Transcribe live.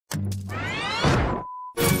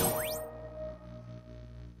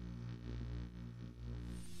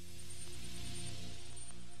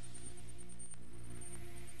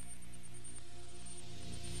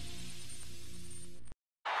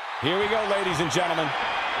Here we go, ladies and gentlemen.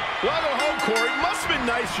 Welcome home, Corey. Must have been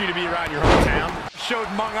nice for you to be around your hometown. Showed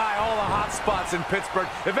Mung-Eye all the hot spots in Pittsburgh.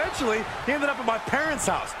 Eventually, he ended up at my parents'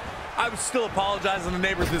 house. I was still apologizing to the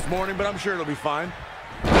neighbors this morning, but I'm sure it'll be fine.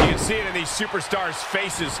 You can see it in these superstars'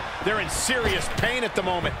 faces. They're in serious pain at the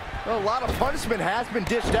moment. Well, a lot of punishment has been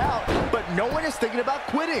dished out, but no one is thinking about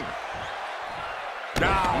quitting.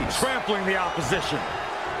 Now, trampling the opposition.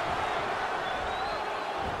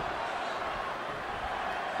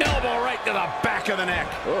 Elbow right to the back of the neck.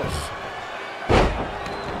 Oof.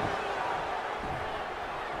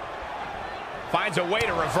 Finds a way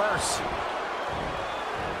to reverse.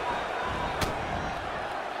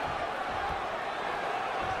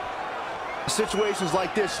 Situations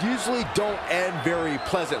like this usually don't end very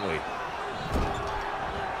pleasantly.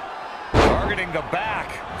 Targeting the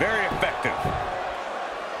back. Very effective.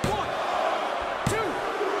 1, 2,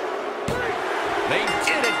 3. They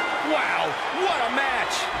did it. Wow, what a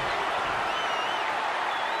match.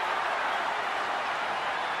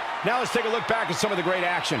 Now let's take a look back at some of the great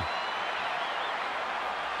action.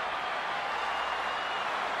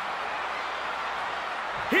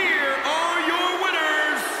 Here are your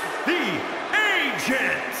winners, the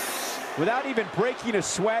Agents. Without even breaking a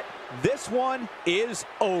sweat, this one is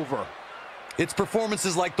over. It's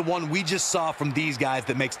performances like the one we just saw from these guys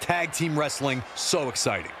that makes tag team wrestling so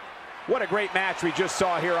exciting. What a great match we just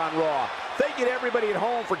saw here on Raw. Thank you to everybody at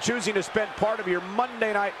home for choosing to spend part of your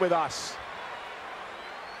Monday night with us.